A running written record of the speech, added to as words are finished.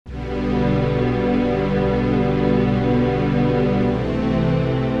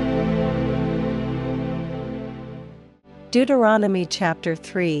Deuteronomy chapter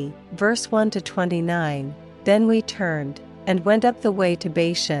 3, verse 1-29. Then we turned, and went up the way to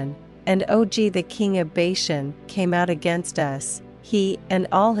Bashan, and Og the king of Bashan came out against us, he and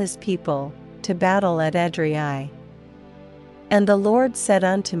all his people, to battle at Edrei. And the Lord said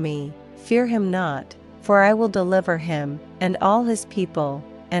unto me, Fear him not, for I will deliver him, and all his people,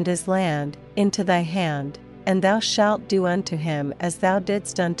 and his land, into thy hand, and thou shalt do unto him as thou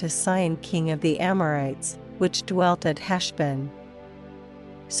didst unto Sihon king of the Amorites, which dwelt at Heshbon.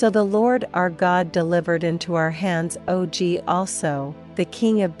 So the Lord our God delivered into our hands Og also, the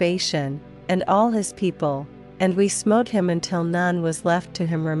king of Bashan, and all his people, and we smote him until none was left to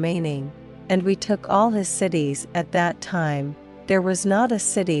him remaining, and we took all his cities at that time. There was not a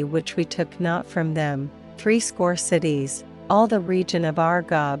city which we took not from them, 80 cities, all the region of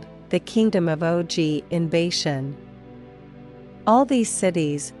Argob, the kingdom of Og in Bashan. All these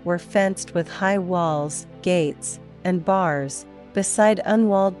cities were fenced with high walls, gates, and bars, beside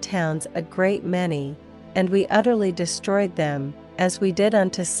unwalled towns a great many, and we utterly destroyed them, as we did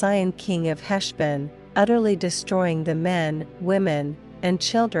unto Sihon king of Heshbon, utterly destroying the men, women, and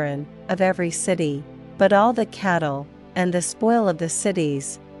children of every city, but all the cattle, and the spoil of the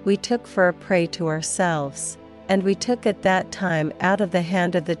cities, we took for a prey to ourselves. And we took at that time out of the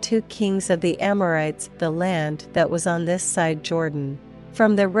hand of the 2 kings of the Amorites the land that was on this side Jordan,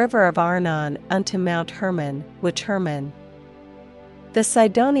 from the river of Arnon unto Mount Hermon, which Hermon the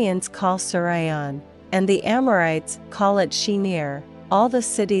Sidonians call Sirion, and the Amorites call it Shinir, all the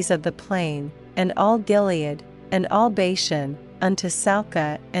cities of the plain, and all Gilead, and all Bashan, unto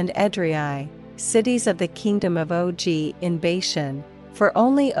Salcah and Edrei, cities of the kingdom of Og in Bashan. For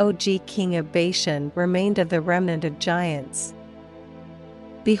only Og king of Bashan remained of the remnant of giants.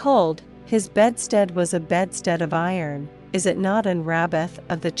 Behold, his bedstead was a bedstead of iron, is it not in Rabbath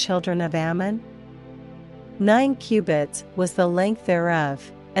of the children of Ammon? 9 cubits was the length thereof,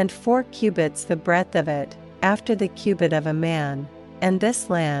 and 4 cubits the breadth of it, after the cubit of a man. And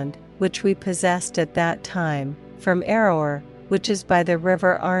this land, which we possessed at that time, from Aroer, which is by the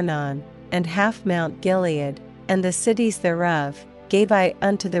river Arnon, and half Mount Gilead, and the cities thereof, gave I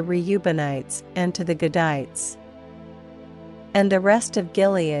unto the Reubenites and to the Gadites. And the rest of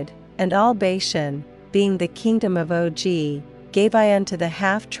Gilead, and all Bashan, being the kingdom of Og, gave I unto the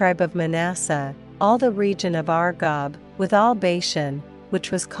half tribe of Manasseh, all the region of Argob, with all Bashan,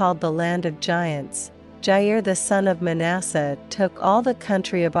 which was called the land of giants. Jair the son of Manasseh took all the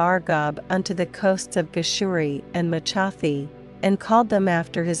country of Argob unto the coasts of Geshuri and Machathi, and called them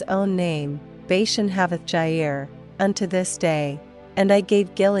after his own name, Bashan haveth Jair, unto this day. And I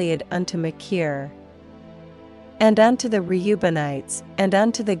gave Gilead unto Machir. And unto the Reubenites, and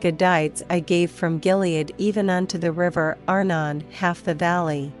unto the Gadites I gave from Gilead even unto the river Arnon half the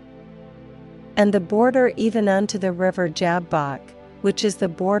valley. And the border even unto the river Jabbok, which is the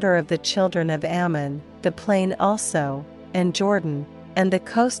border of the children of Ammon, the plain also, and Jordan, and the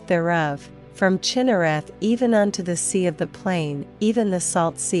coast thereof, from Chinnereth even unto the sea of the plain, even the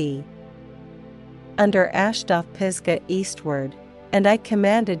salt sea, under Ashdoth Pisgah eastward. And I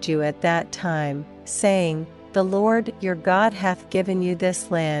commanded you at that time, saying, The Lord your God hath given you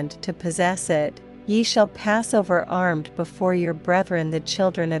this land to possess it. Ye shall pass over armed before your brethren the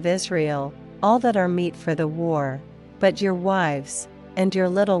children of Israel, all that are meet for the war, but your wives, and your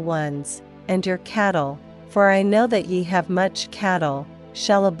little ones, and your cattle, for I know that ye have much cattle,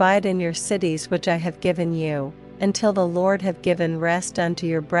 shall abide in your cities which I have given you, until the Lord have given rest unto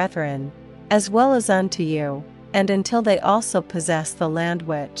your brethren, as well as unto you, and until they also possess the land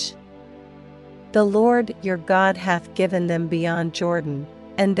which the Lord your God hath given them beyond Jordan,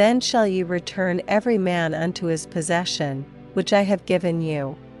 and then shall ye return every man unto his possession, which I have given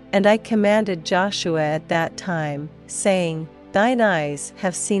you. And I commanded Joshua at that time, saying, Thine eyes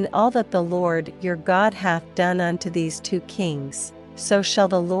have seen all that the Lord your God hath done unto these 2 kings, so shall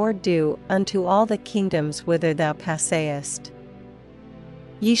the Lord do unto all the kingdoms whither thou passest.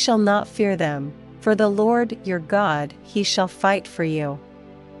 Ye shall not fear them, for the Lord your God he shall fight for you.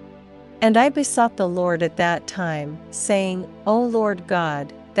 And I besought the Lord at that time, saying, O Lord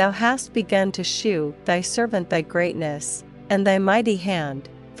God, thou hast begun to shew thy servant thy greatness, and thy mighty hand,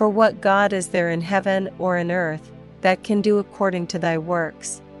 for what God is there in heaven or in earth, that can do according to thy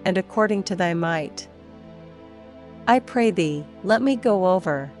works, and according to thy might? I pray thee, let me go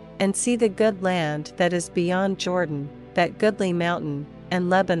over, and see the good land that is beyond Jordan, that goodly mountain, and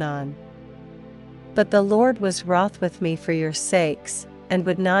Lebanon. But the Lord was wroth with me for your sakes, and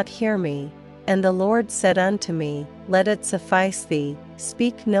would not hear me. And the Lord said unto me, Let it suffice thee,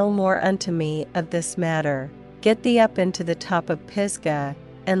 speak no more unto me of this matter. Get thee up into the top of Pisgah,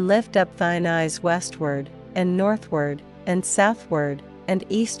 and lift up thine eyes westward, and northward, and southward, and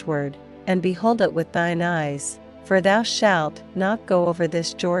eastward, and behold it with thine eyes, for thou shalt not go over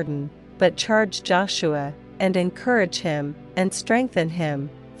this Jordan, but charge Joshua, and encourage him, and strengthen him,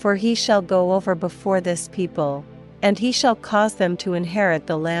 for he shall go over before this people, and he shall cause them to inherit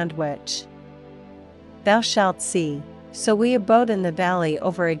the land which thou shalt see. So we abode in the valley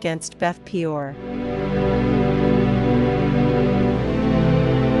over against Beth Peor.